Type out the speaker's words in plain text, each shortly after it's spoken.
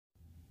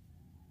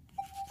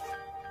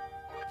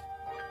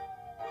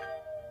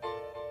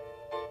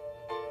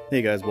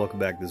Hey guys, welcome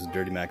back. This is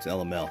Dirty Max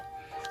LML.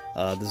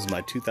 This is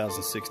my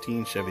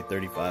 2016 Chevy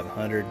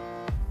 3500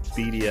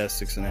 BDS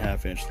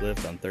 6.5 inch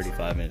lift on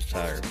 35 inch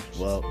tires.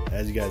 Well,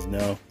 as you guys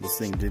know, this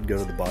thing did go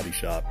to the body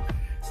shop.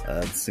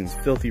 This thing's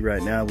filthy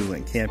right now. We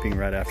went camping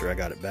right after I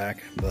got it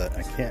back, but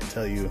I can't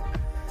tell you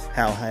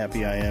how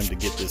happy I am to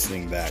get this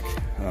thing back.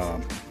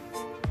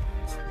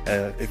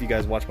 If you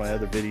guys watched my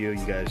other video,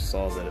 you guys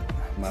saw that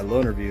my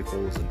loaner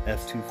vehicle was an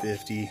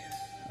F250. It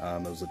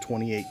was a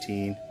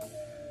 2018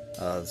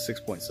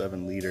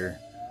 6.7 liter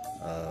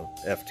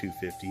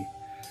F250,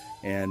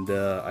 and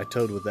I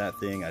towed with that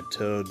thing. I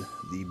towed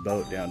the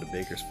boat down to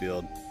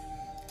Bakersfield,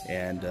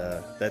 and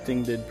that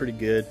thing did pretty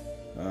good.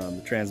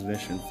 The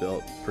transmission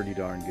felt pretty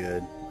darn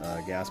good.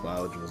 Gas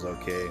mileage was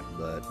okay,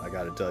 but I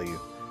gotta tell you,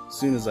 as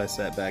soon as I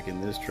sat back in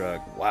this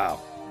truck, wow,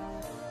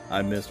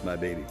 I missed my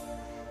baby.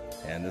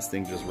 And this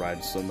thing just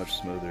rides so much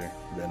smoother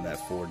than that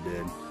Ford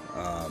did.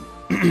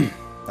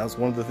 That was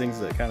one of the things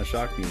that kind of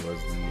shocked me, was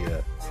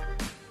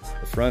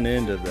the front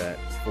end of that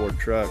Ford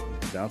truck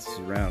bounces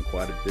around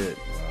quite a bit.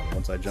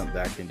 Once I jumped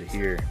back into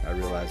here, I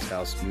realized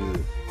how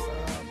smooth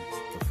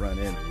the front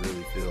end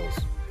really feels.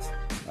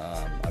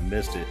 I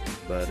missed it,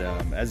 but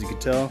as you can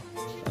tell,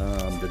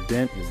 the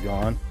dent is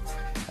gone.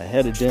 I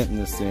had a dent in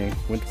this thing,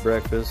 went to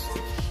breakfast,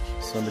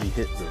 somebody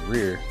hit the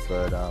rear,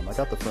 but I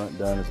got the front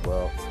done as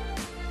well.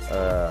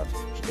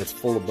 It's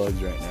full of bugs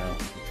right now,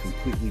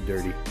 completely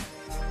dirty,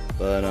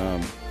 but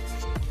the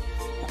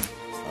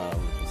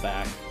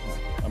back,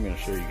 I'm going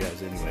to show you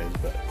guys anyways,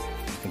 but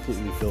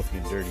completely filthy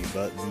and dirty,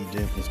 but the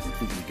dent is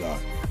completely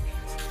gone.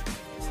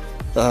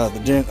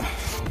 The dent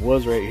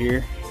was right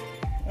here,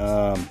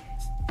 and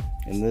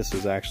this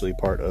is actually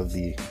part of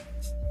the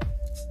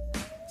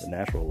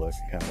natural look.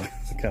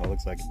 It kind of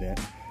looks like a dent,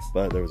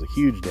 but there was a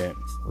huge dent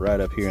right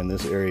up here in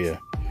this area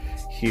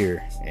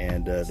here,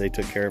 and they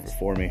took care of it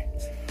for me.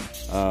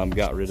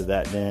 Got rid of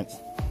that dent.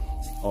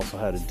 Also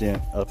had a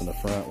dent up in the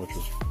front, which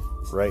was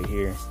right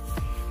here.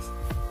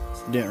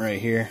 Dent right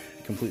here,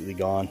 completely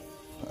gone.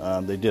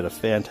 They did a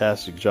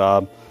fantastic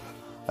job.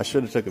 I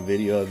should have took a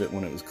video of it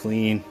when it was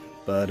clean,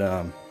 but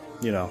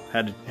you know,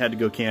 had to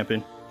go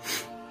camping,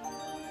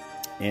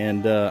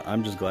 and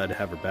I'm just glad to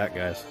have her back,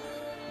 guys.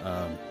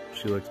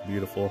 She looks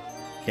beautiful.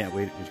 Can't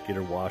wait to get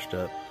her washed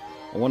up.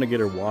 I want to get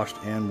her washed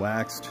and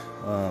waxed,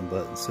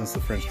 but since the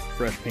fresh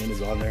paint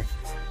is on there,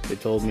 they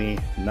told me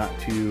not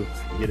to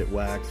get it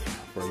waxed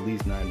for at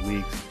least 9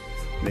 weeks.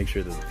 Make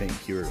sure that the paint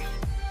cures.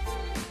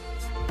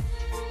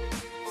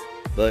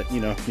 But,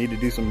 you know, need to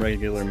do some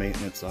regular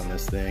maintenance on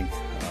this thing,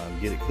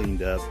 get it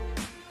cleaned up.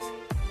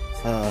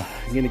 I'm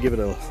going to give it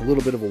a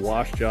little bit of a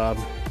wash job.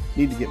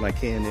 Need to get my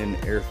K&N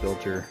air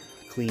filter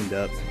cleaned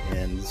up,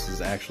 and this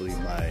is actually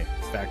my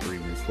factory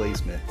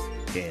replacement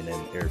K&N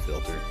air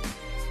filter.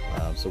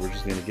 So we're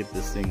just going to get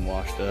this thing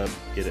washed up,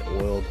 get it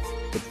oiled,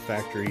 put the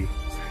factory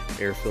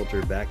air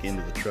filter back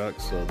into the truck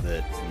so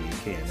that the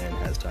K&N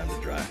has time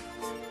to dry.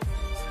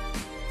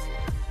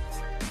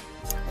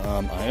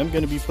 I am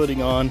going to be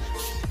putting on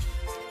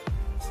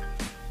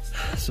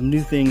some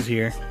new things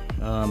here.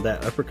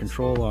 That upper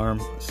control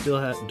arm, still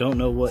don't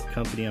know what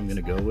company I'm going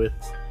to go with.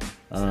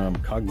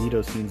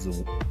 Cognito seems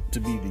to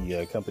be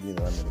the company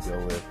that I'm going to go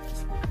with.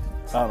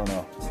 I don't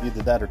know,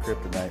 either that or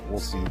Kryptonite, we'll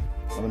see.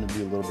 I'm going to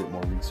do a little bit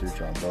more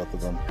research on both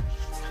of them.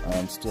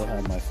 Still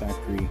have my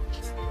factory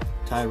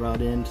tie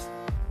rod end.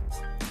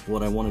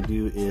 What I want to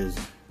do is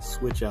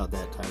switch out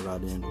that tie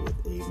rod end with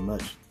a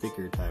much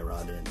thicker tie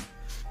rod end,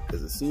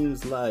 because it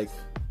seems like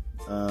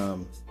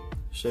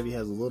Chevy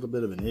has a little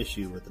bit of an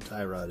issue with the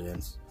tie rod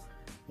ends,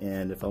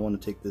 and if I want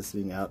to take this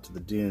thing out to the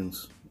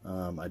dunes,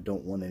 I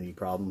don't want any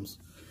problems.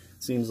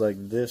 Seems like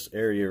this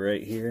area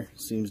right here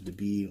seems to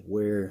be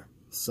where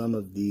some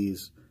of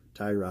these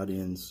tie rod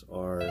ends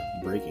are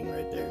breaking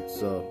right there.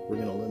 So we're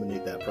going to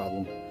eliminate that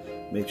problem,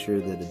 make sure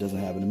that it doesn't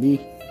happen to me,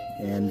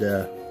 and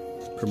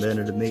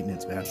preventative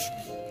maintenance, man.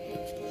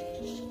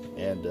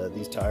 And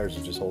these tires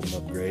are just holding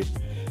up great.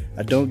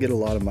 I don't get a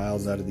lot of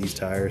miles out of these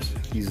tires.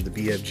 These are the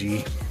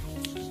BFG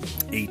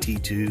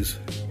AT2s.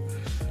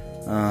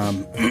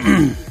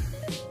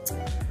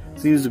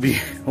 Seems to be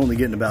only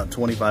getting about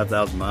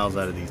 25,000 miles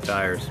out of these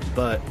tires,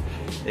 but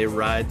they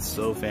ride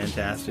so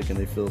fantastic and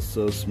they feel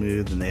so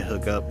smooth, and they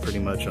hook up pretty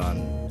much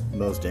on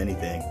most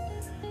anything,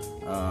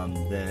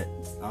 that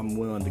I'm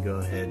willing to go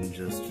ahead and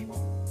just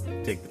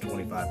take the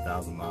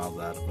 25,000 miles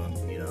out of them,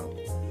 you know,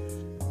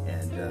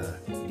 and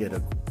get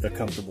a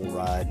comfortable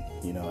ride.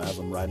 You know, as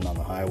I'm riding on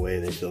the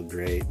highway, they feel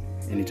great.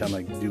 Anytime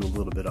I do a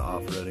little bit of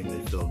off-roading, they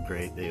feel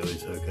great. They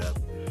always hook up.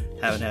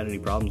 Haven't had any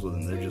problems with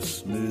them. They're just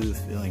smooth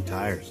feeling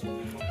tires.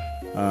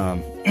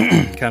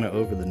 Kind of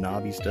over the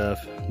knobby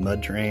stuff.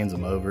 Mud terrains,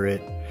 I'm over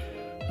it.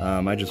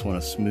 I just want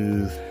a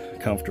smooth,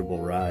 comfortable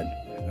ride.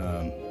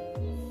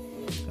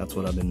 That's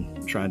what I've been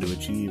trying to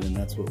achieve, and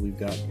that's what we've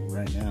got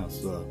right now.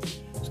 So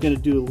just going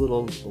to do a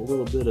little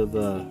bit of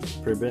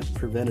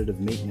preventative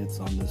maintenance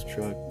on this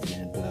truck,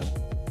 and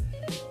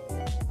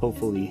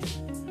hopefully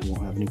we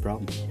won't have any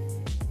problems.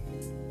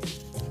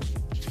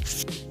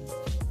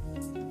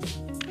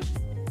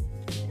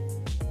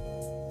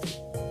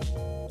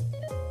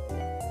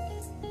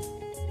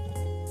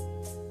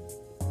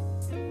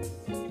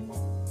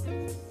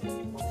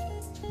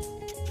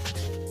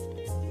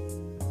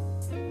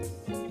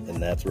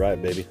 And that's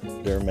right, baby.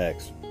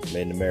 Duramax,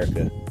 made in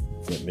America,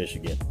 Flint,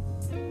 Michigan.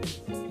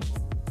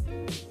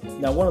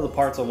 Now, one of the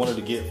parts I wanted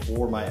to get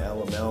for my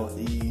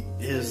LML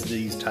is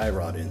these tie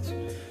rod ends.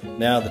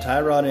 Now, the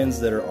tie rod ends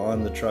that are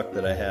on the truck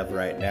that I have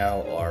right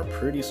now are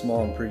pretty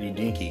small and pretty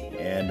dinky.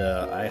 And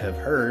I have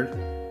heard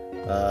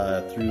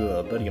through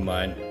a buddy of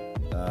mine,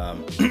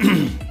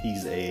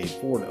 he's a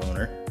Ford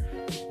owner,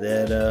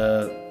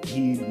 that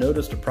he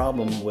noticed a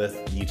problem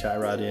with the tie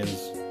rod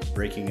ends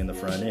breaking in the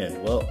front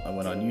end. Well, I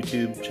went on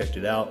YouTube, checked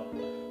it out.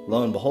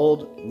 Lo and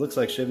behold, it looks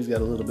like Chevy's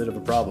got a little bit of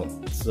a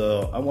problem.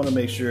 So I want to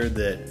make sure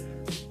that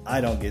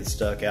I don't get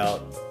stuck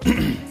out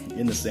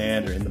in the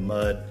sand or in the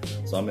mud.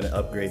 So I'm going to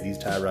upgrade these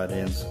tie rod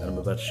ends, and I'm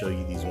about to show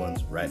you these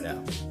ones right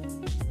now.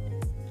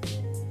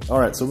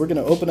 Alright, so we're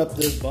going to open up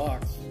this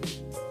box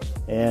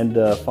and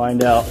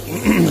find out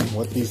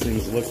what these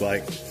things look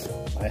like.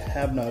 I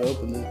have not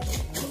opened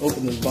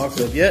this box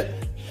up yet,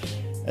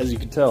 as you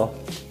can tell.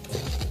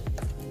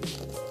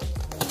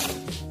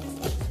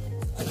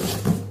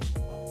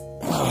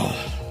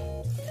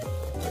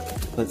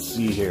 Let's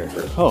see here.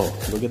 Oh,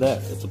 look at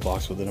that. It's a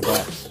box within a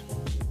box.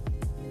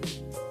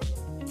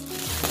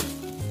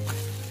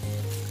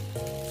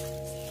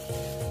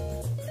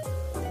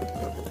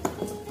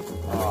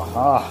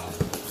 Aha.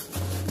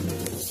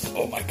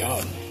 Oh my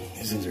God.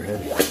 These things are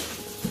heavy.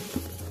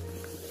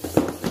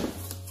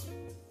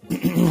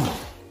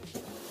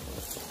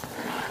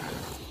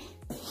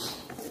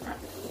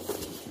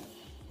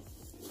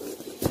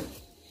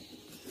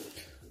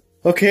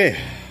 Okay,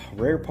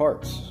 rare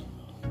parts.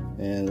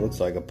 And it looks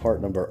like a part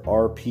number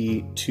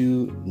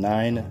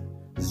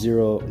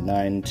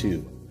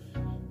RP29092.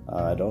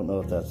 I don't know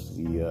if that's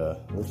the,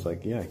 looks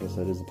like, yeah, I guess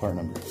that is the part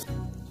number.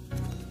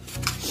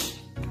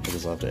 I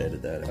guess I'll have to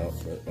edit that out,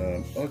 but,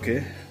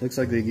 okay. Looks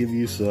like they give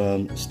you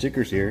some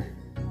stickers here.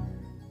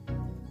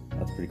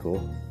 That's pretty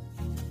cool.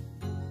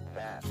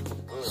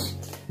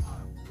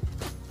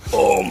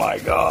 Oh my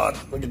God,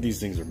 look at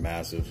these things, are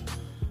massive.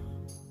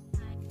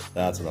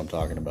 That's what I'm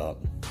talking about.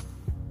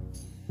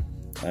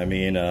 I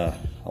mean,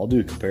 I'll do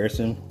a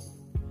comparison,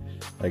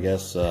 I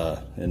guess,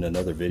 in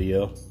another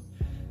video.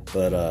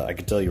 But I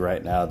can tell you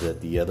right now that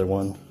the other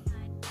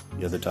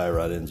tie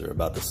rod ends are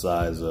about the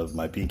size of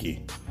my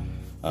pinky.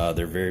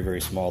 They're very,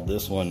 very small.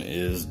 This one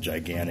is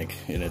gigantic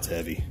and it's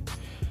heavy.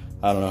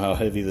 I don't know how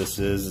heavy this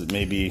is. It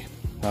may be,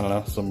 I don't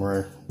know,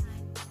 somewhere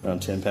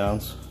around 10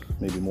 pounds,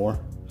 maybe more.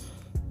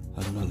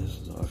 I don't know, this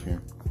is off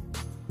here.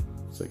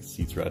 Looks like it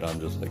seats right on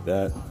just like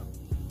that.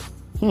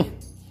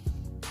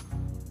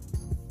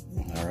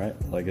 Alright,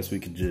 well, I guess we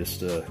could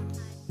just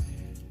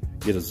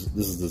get us,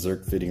 this is the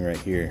Zerk fitting right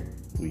here.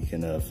 We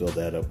can fill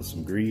that up with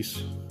some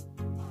grease,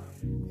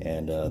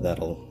 and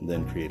that'll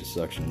then create a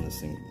suction.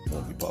 This thing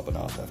won't be popping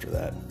off after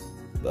that.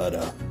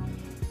 But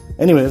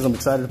anyways, I'm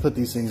excited to put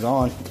these things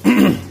on.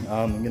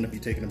 I'm going to be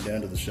taking them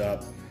down to the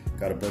shop.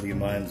 Got a buddy of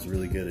mine who's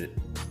really good at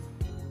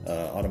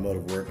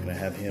automotive work, and I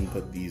have him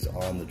put these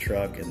on the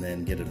truck and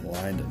then get it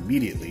aligned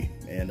immediately,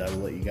 and I will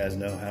let you guys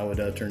know how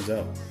it turns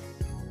out.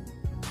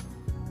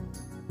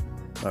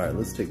 Alright,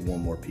 let's take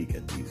one more peek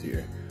at these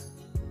here.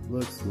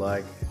 Looks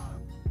like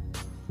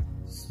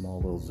small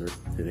little Zerk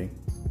fitting.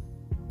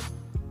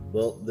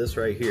 Well, this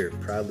right here,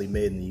 proudly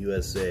made in the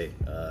USA.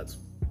 It's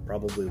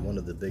probably one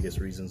of the biggest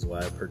reasons why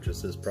I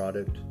purchased this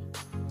product.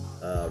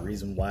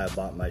 Reason why I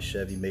bought my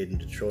Chevy made in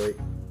Detroit.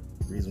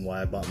 Reason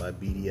why I bought my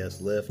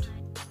BDS lift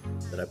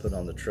that I put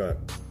on the truck.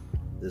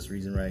 This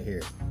reason right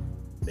here,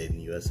 made in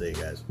the USA,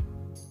 guys.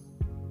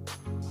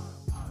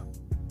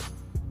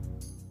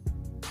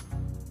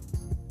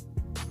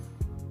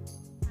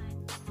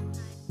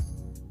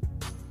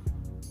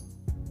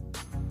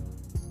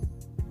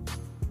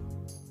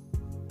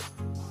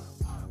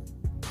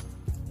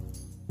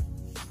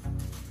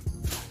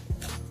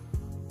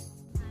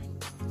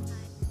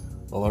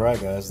 Well, alright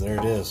guys, there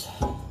it is.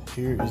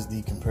 Here is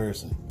the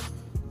comparison.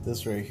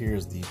 This right here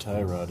is the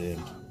tie rod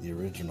end, the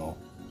original.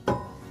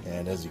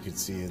 And as you can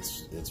see,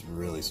 it's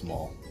really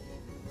small.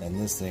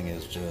 And this thing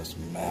is just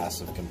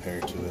massive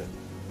compared to it.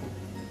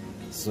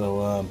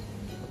 So,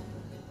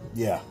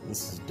 yeah,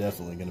 this is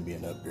definitely going to be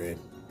an upgrade.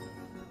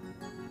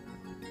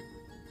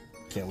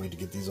 Can't wait to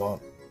get these on.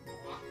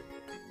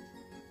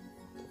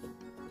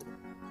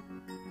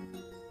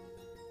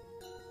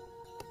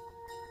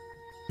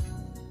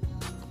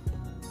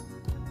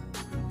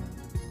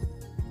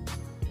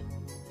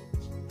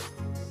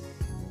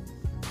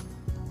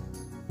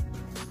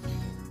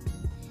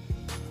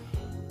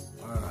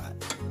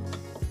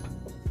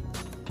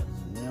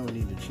 We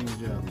need to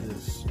change out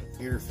this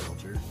air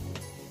filter.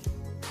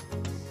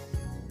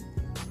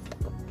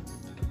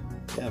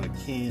 We have a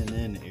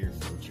K&N air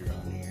filter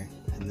on here,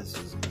 and this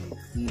is a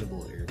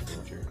cleanable air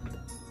filter.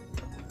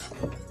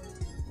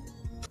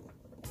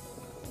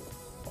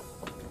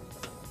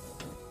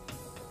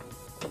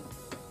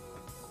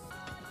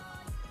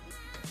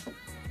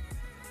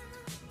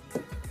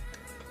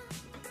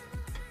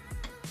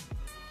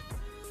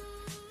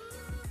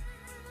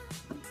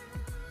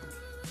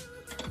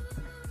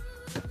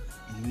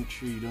 Make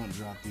sure you don't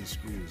drop these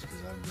screws,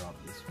 because I've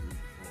dropped this screw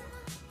before.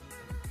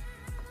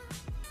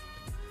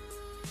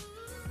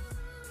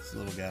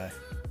 little guy.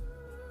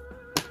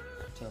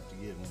 Tough to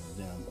get when it's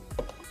down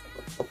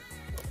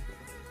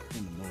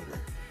in the motor.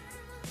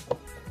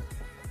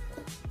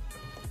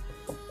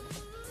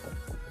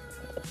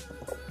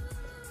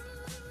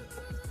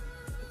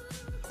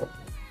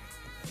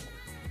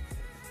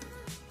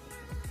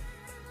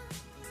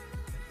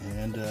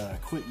 And I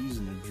quit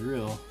using a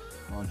drill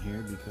on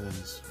here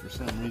because for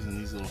some reason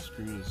these little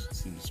screws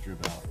seem to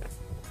strip out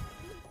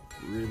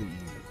really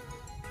easy.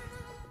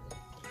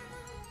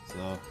 So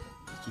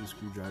let's do a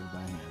screwdriver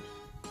by hand.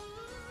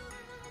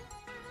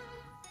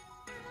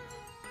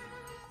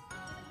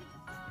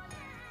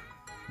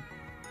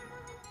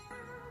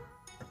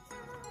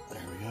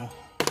 There we go.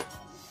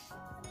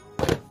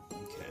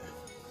 Okay,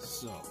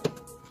 so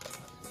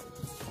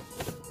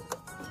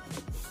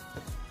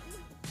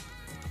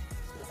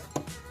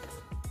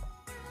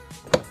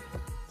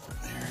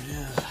there it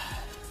is.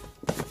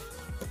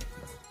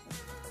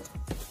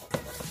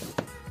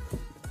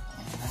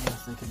 I don't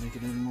think it'd make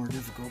it any more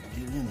difficult to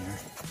get in there.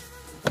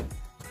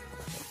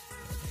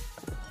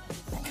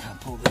 I'm gonna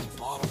pull this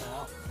bottom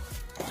out.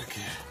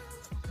 Okay.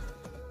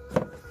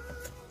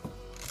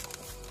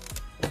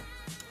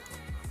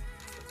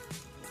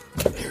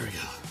 There we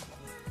go.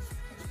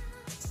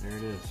 There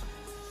it is.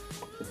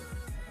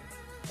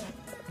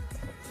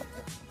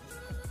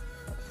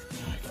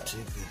 Now I can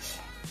take this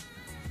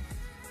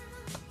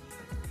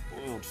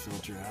oiled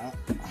filter out.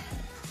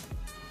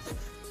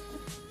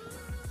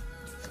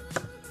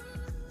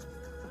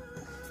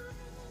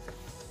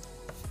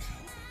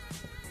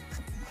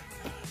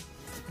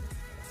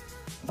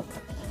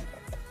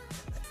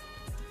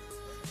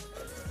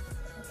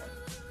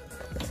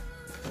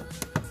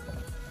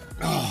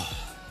 Oh,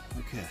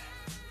 okay.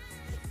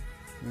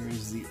 There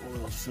is the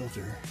oil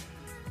filter.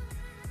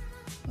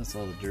 That's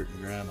all the dirt and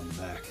grime on the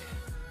back.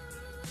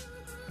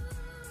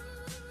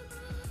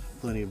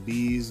 Plenty of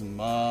bees and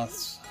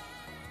moths.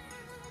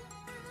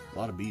 A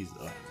lot of bees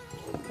though.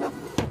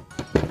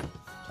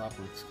 Top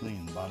looks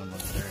clean, bottom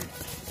looks dirty.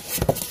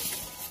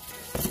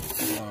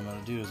 And what I'm going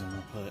to do is I'm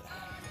going to put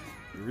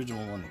the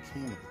original one that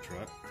came with the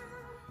truck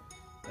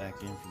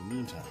back in for the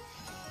meantime.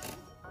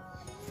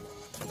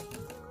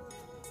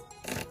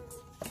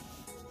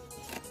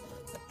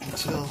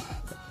 Until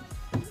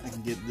I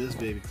can get this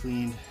baby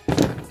cleaned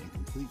and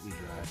completely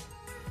dry.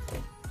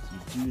 So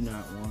you do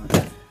not want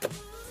to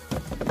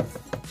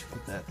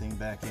put that thing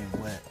back in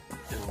wet.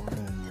 It'll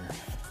ruin your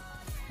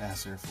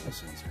mass airflow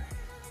sensor.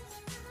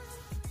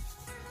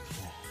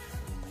 Okay,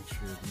 we'll make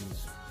sure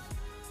these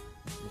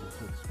little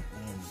hooks are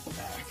in the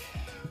back.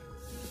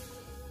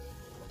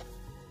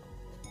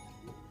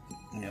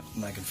 Yep,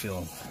 and I can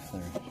feel them.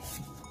 There.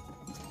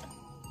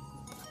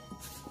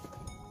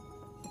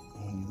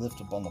 When you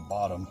lift up on the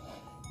bottom,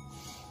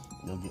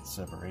 you'll get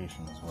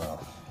separation as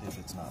well if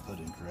it's not put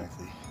in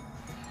correctly.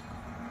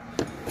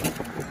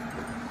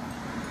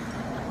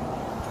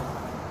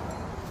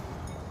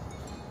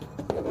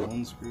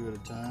 One screw at a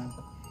time.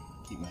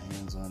 Keep my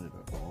hands on it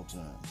at all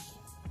times.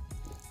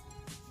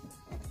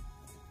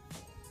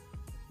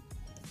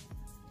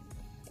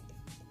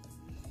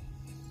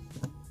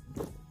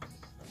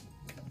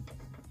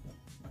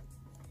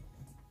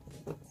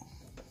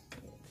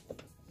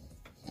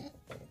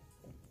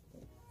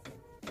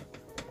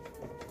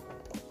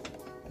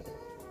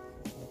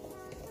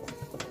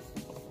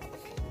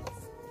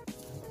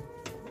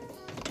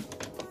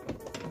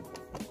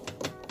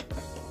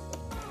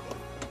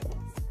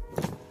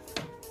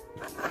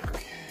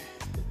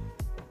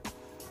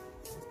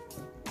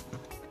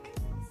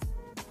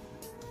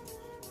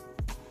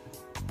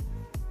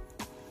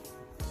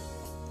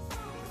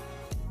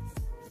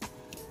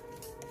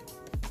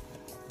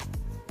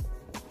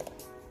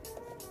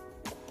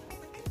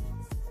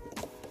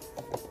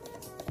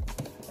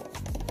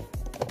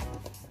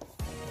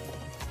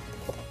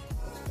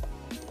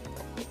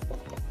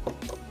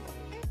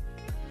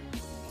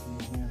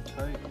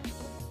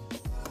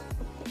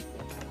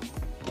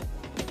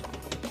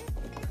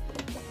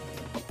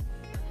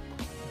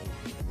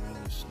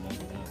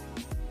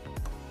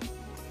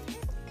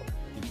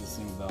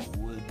 About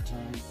wood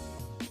tight.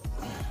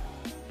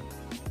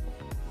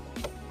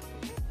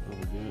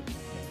 Overdo it,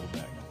 and go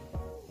back.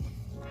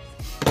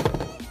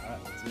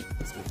 Alright, that's it.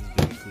 Let's get this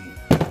baby clean.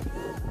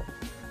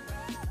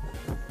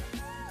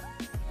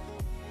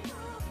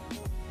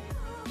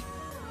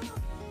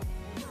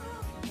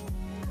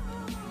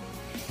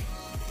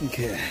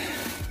 Okay.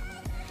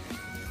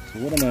 So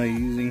what am I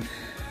using?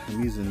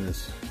 I'm using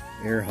this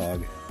air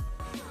hog.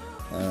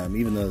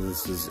 Even though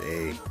this is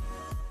a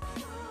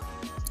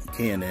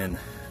K&N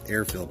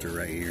air filter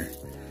right here.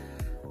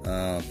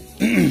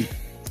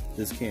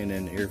 This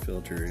K&N air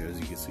filter, as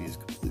you can see, is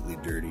completely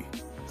dirty.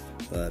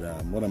 But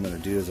what I'm going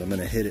to do is I'm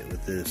going to hit it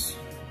with this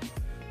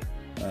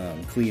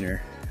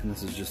cleaner, and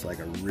this is just like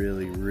a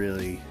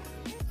really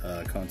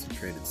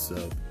concentrated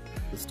soap.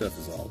 This stuff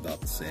is all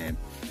about the same.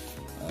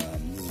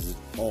 This is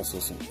also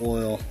some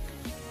oil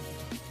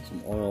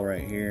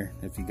right here.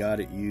 If you got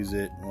it, use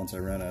it. Once I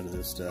run out of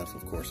this stuff,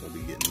 of course I'll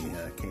be getting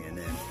the K&N.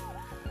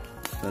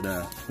 But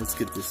let's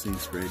get this thing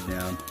sprayed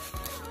down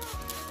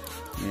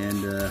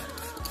and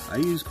I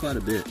use quite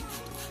a bit.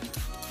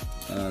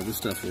 This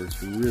stuff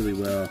works really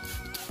well.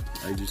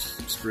 I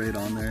just spray it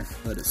on there,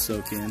 let it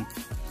soak in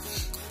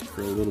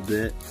for a little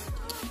bit,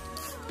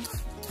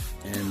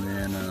 and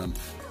then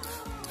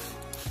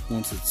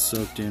once it's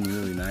soaked in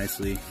really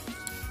nicely,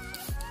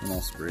 then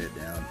I'll spray it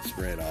down,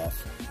 spray it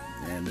off,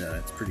 and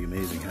it's pretty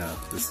amazing how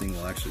this thing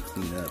will actually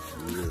clean up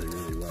really,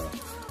 really well.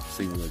 This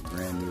thing will look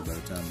brand new by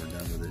the time we're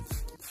done with it.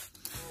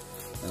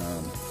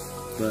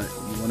 But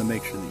you want to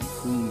make sure that you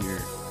clean your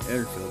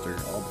air filter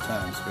all the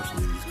time,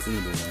 especially these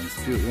cleanable ones.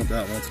 Do it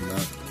about once a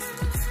month.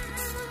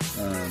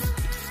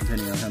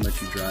 Depending on how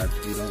much you drive.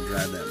 If you don't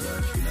drive that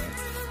much, you know.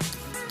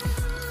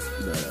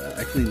 But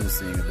I clean this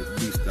thing at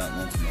least about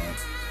once a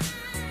month.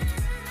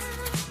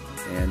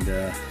 And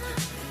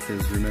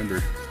because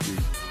remember,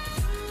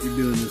 you're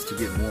doing this to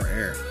get more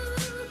air.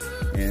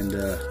 And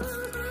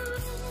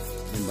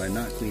by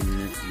not cleaning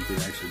it, you could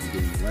actually be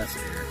getting less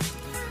air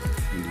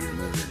into your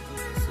motor.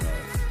 So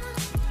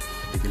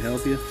it can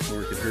help you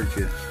or it could hurt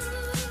you.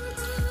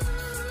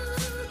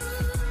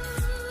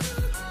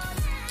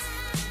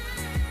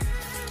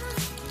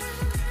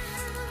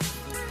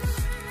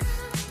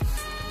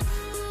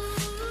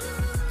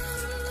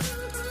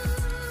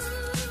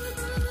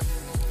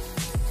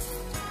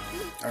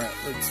 Alright,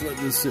 let's let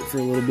this sit for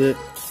a little bit.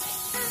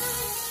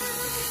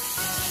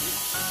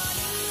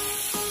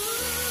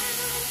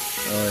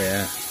 Oh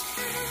yeah.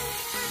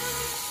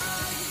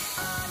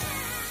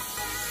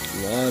 A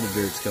lot of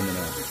dirt's coming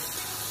off.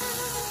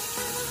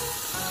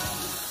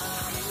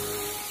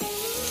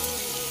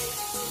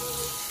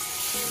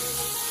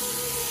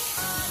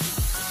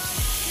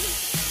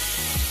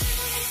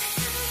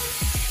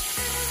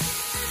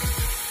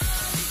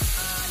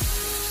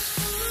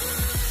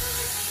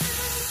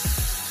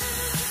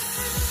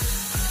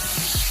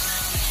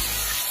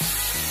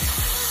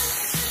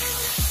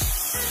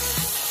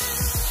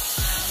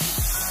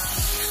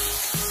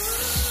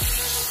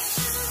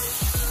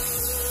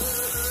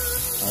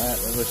 Alright,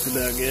 that looks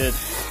about good.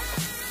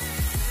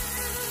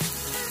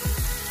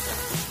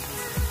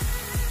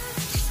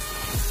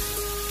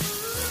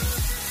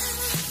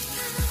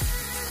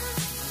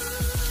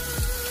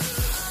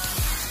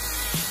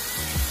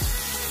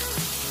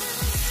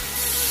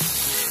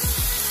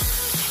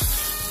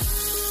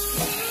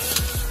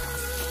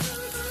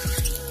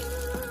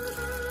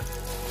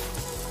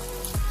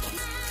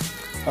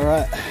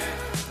 Alright,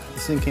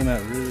 this thing came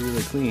out really,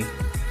 really clean.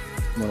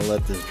 I'm going to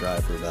let this dry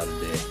for about a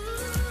day.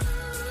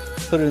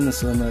 Put it in the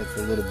sunlight for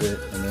a little bit,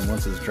 and then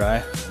once it's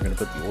dry, we're going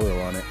to put the oil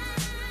on it,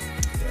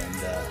 and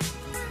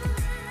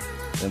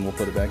then we'll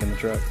put it back in the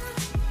truck,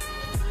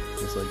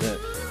 just like that.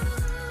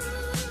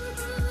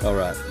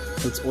 Alright,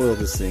 let's oil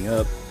this thing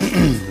up.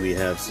 We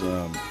have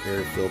some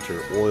air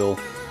filter oil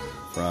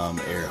from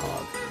Air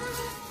Hog.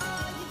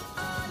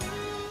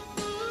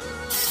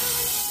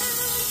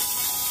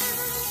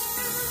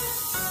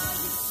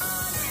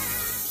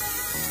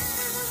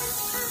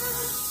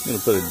 I'm going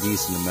to put a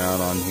decent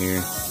amount on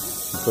here.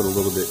 Put a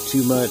little bit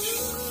too much,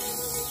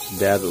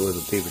 dab it with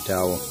a paper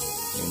towel,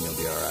 and you'll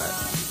be alright.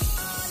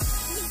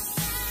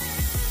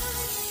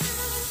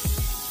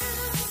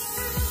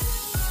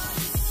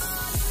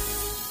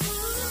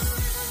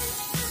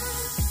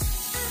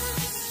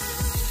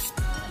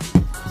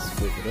 Let's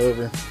flip it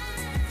over.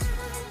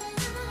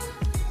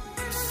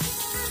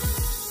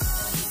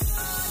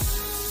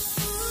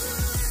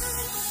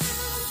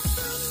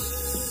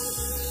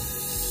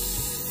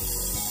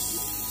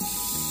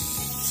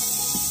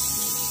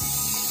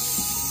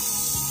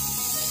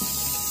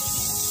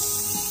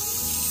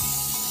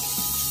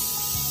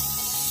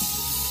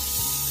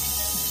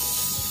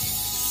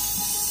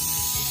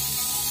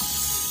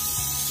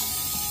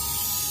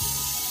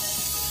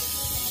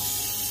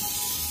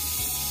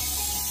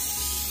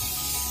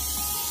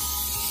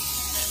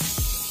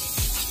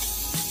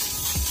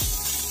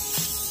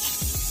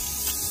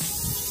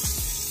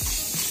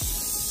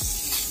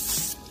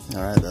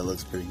 Alright, that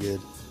looks pretty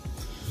good.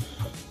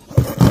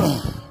 I'm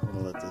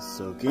gonna let this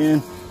soak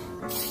in.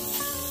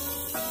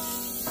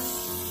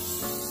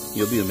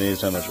 You'll be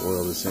amazed how much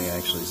oil this thing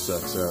actually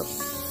sucks up.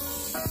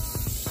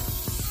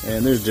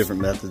 And there's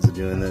different methods of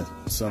doing this.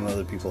 Some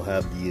other people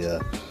have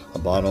a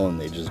bottle and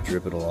they just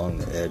drip it along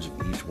the edge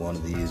of each one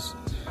of these.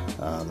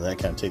 That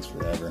kind of takes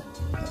forever.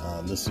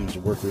 This seems to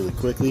work really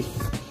quickly.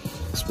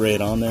 Spray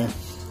it on there,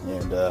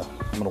 and I'm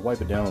gonna wipe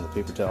it down with a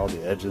paper towel,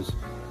 the edges.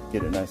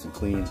 Get it nice and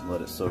clean,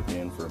 let it soak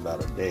in for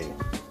about a day.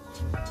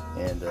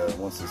 And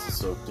once this is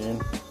soaked in,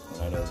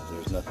 and I know that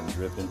there's nothing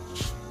dripping,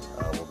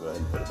 we'll go ahead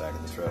and put it back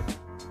in the truck.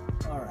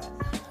 Alright,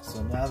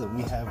 so now that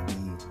we have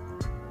the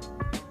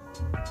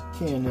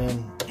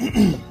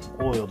K&N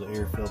oiled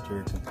air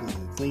filter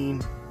completely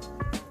clean,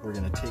 we're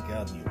going to take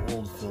out the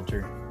old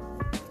filter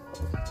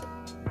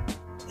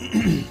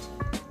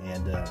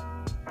and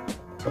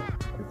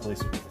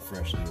replace it with a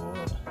freshly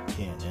oiled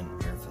K&N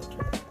air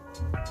filter.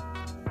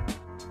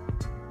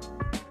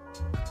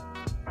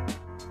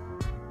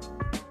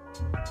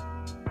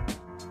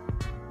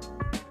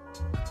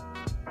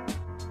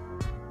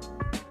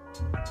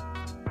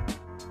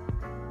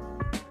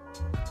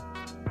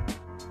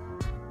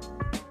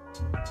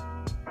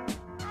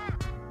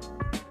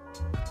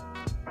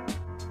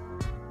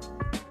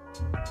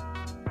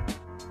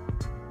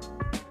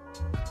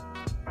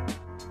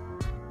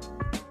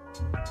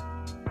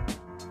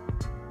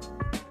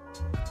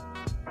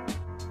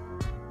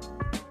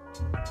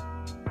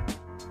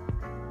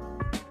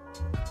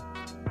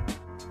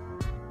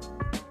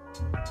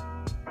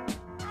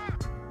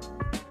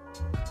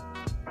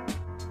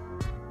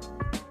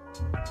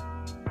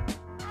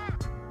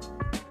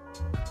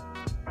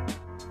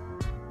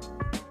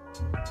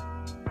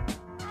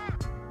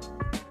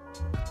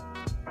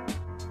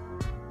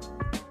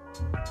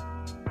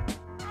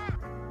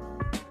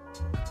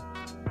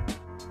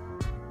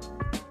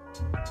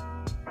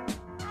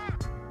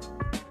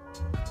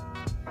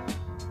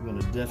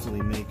 want to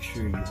definitely make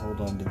sure you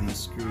hold on to these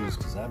screws,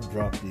 because I've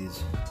dropped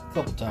these a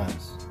couple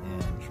times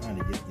and trying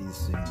to get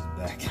these things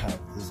back out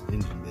of this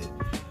engine bay.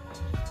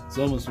 It's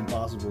almost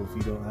impossible if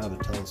you don't have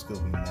a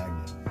telescoping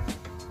magnet.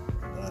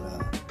 But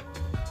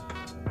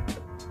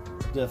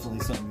definitely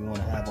something you want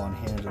to have on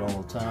hand at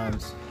all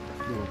times.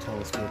 Little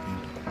telescoping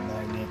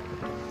magnet.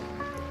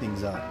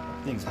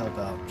 Things help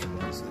out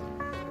tremendously.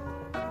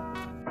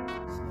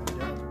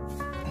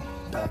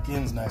 Back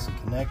end's nice and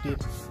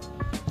connected.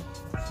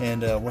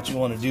 And what you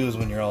want to do is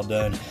when you're all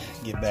done,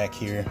 get back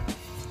here,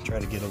 try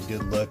to get a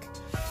good look.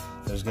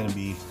 There's going to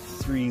be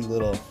 3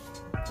 little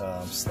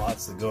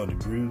slots that go into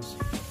grooves.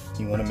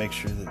 You want to make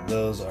sure that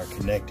those are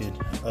connected,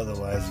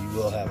 otherwise you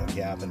will have a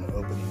gap and an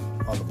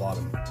opening on the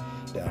bottom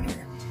down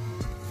here.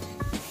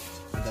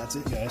 But that's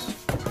it, guys.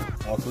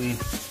 All clean.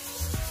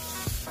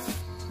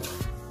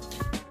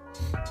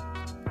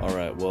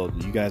 Alright, well,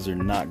 you guys are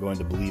not going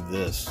to believe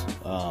this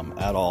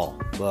at all,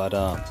 but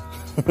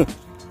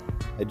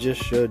I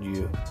just showed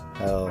you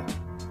how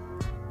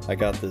I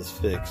got this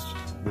fixed,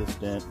 this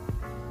dent,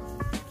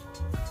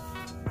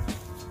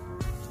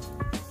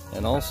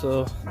 and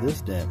also this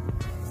dent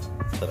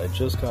that I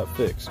just got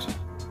fixed.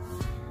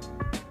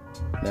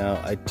 Now,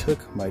 I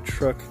took my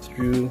truck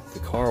through the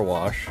car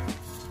wash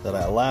that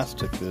I last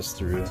took this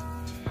through,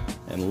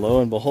 and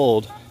lo and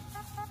behold,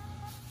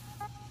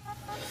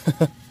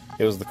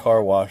 it was the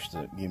car wash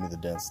that gave me the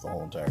dents the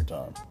whole entire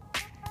time.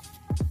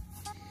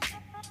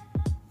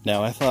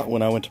 Now, I thought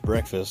when I went to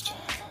breakfast,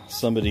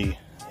 somebody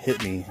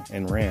hit me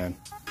and ran,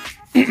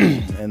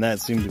 and that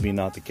seemed to be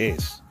not the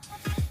case.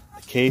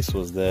 The case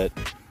was that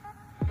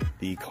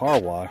the car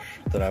wash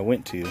that I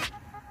went to,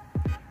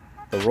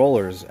 the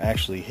rollers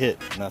actually hit,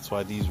 and that's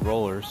why these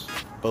rollers,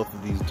 both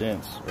of these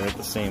dents, are at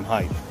the same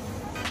height.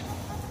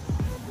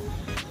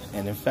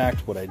 And in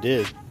fact, what I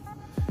did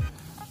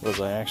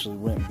was I actually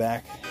went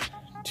back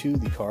to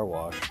the car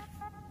wash.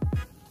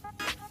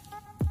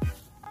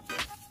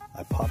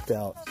 I popped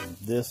out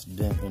this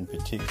dent in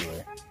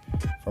particular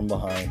from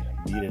behind,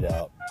 beat it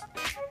out,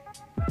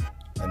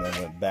 and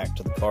then went back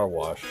to the car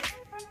wash,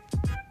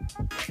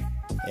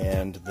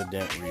 and the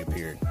dent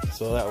reappeared.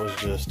 So that was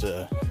just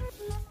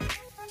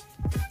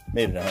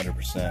made it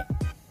 100%.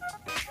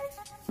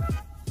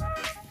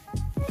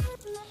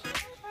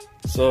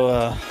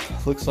 So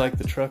looks like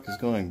the truck is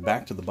going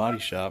back to the body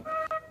shop,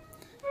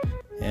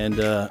 and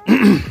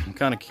I'm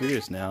kind of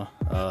curious now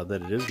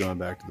that it is going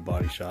back to the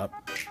body shop.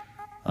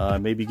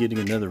 Maybe getting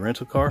another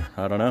rental car.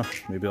 I don't know.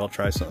 Maybe I'll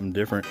try something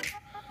different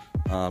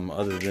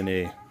other than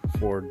a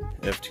Ford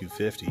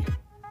F-250.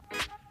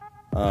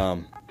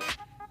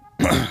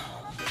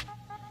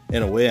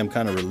 In a way, I'm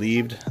kind of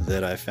relieved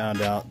that I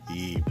found out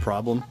the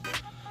problem.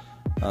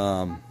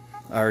 I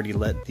already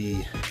let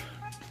the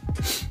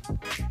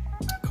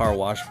car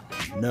wash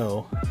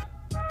know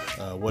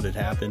what had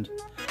happened,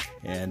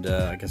 and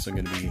I guess I'm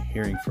going to be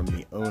hearing from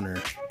the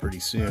owner pretty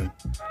soon,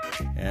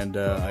 and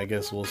I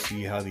guess we'll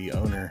see how the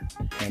owner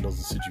handles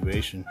the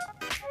situation.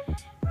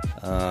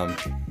 I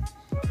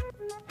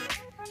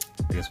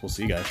guess we'll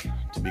see, guys.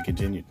 To be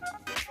continued.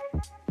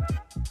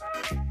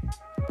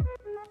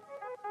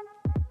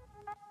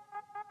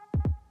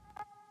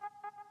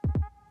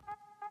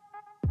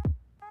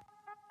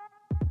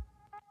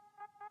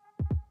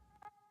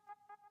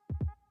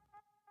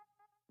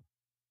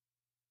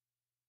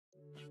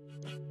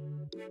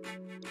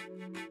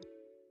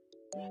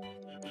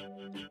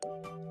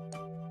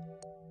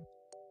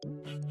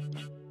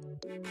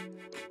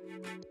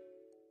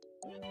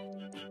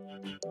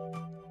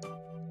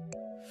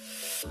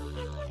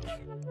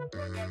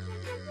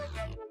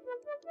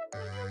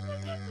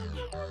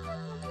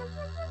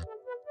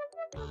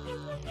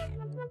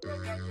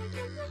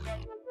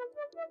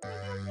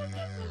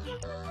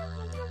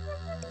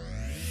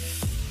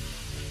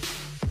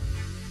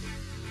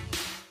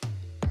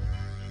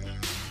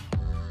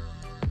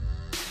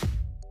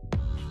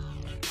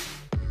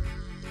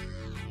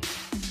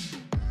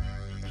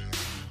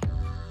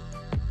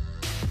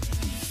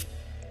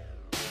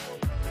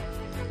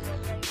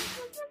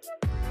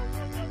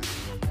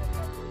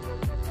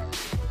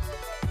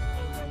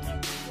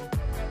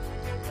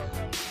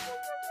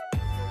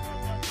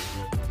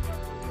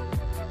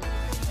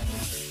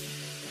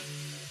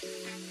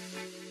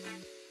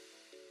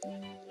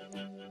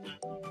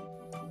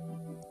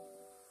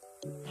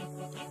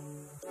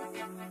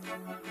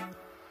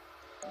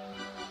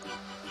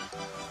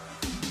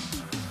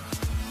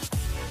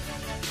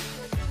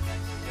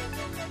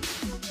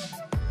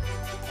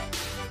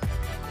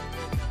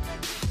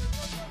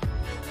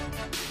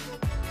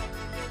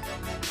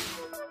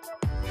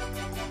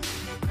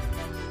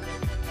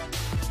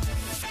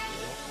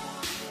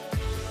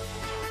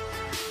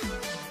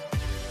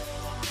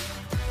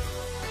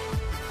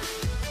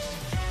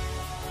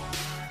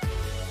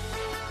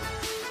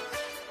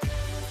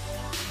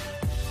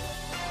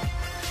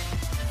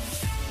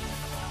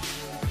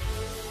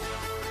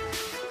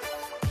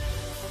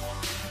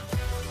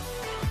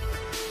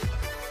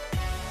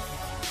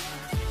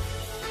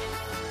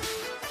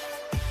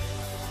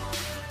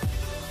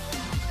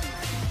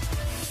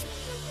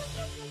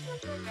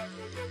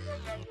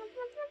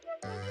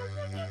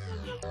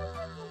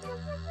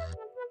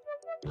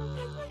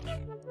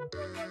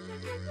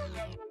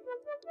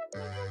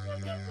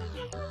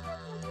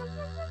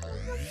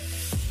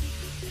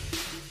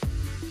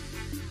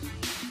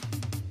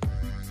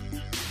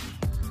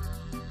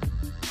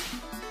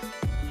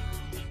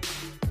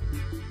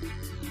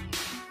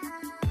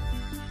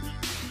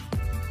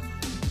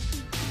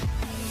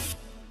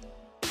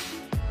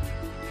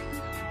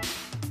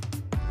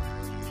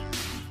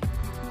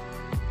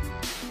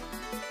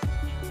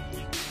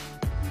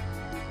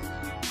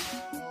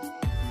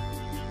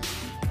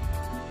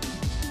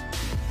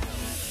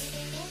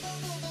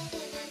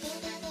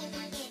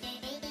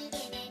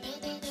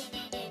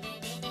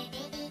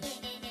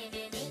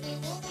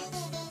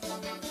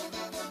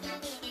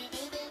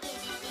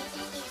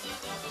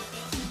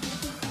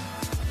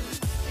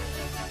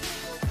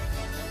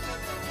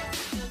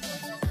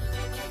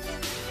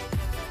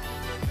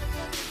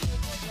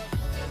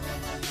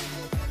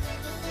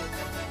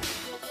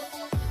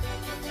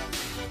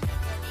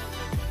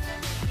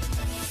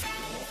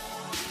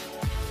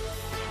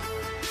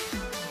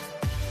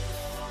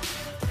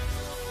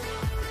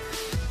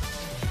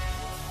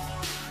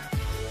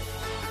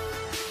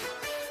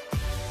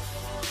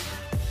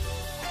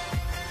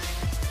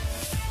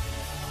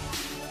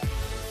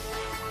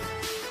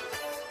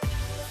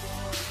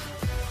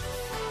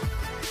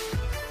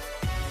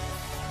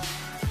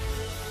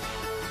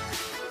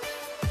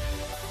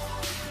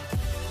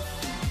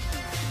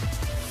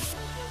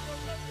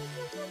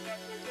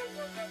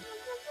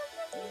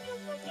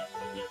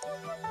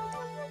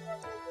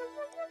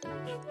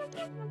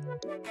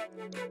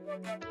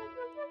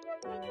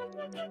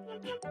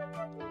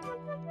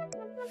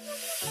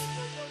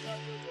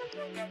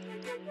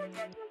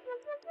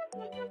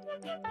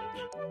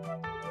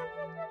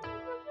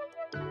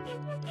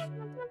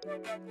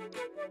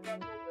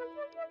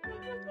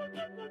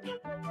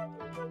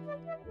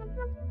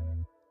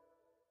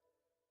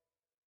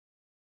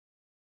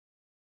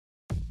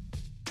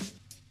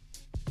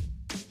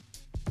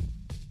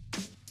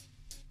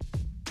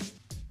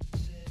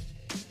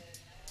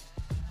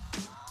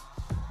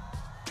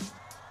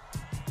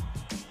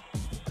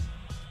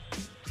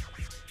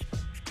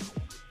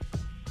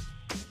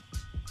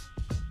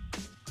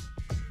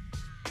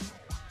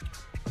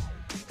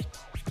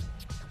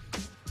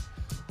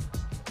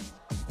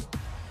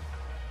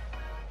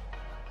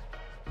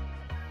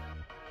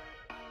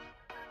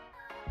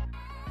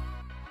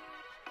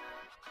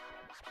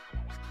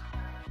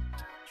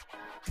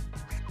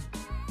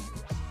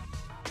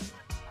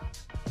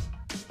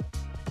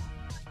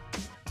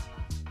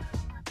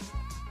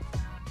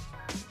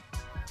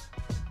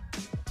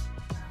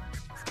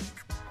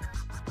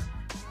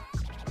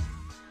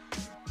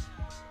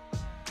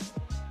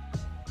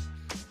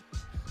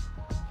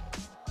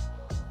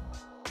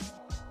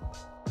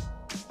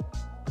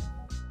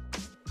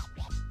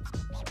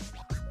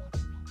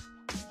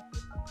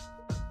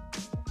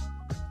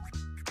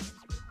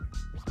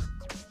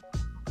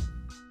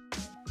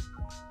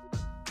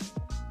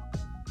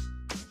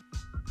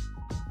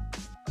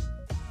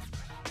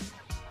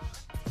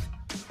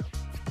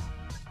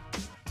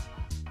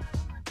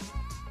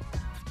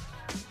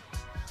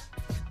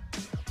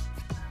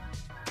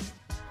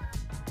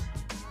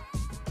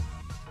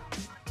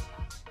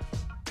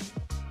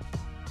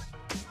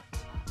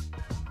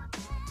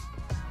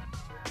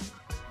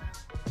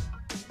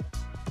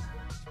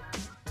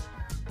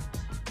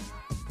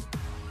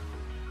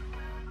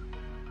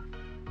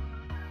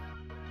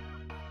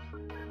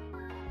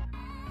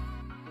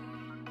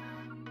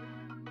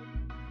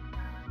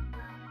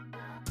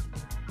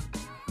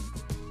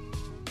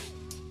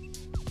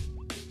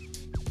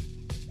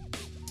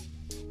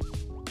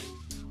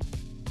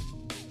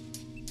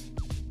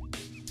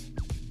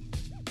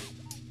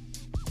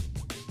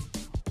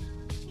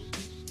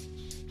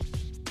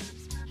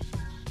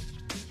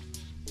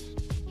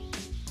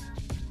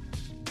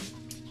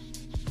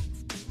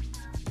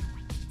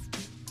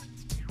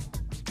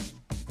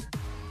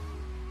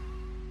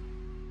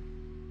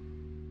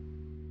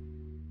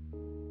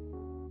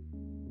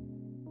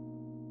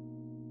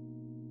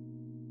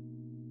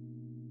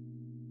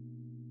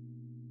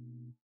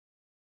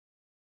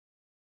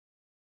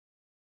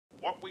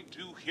 What we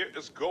do here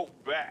is go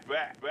back.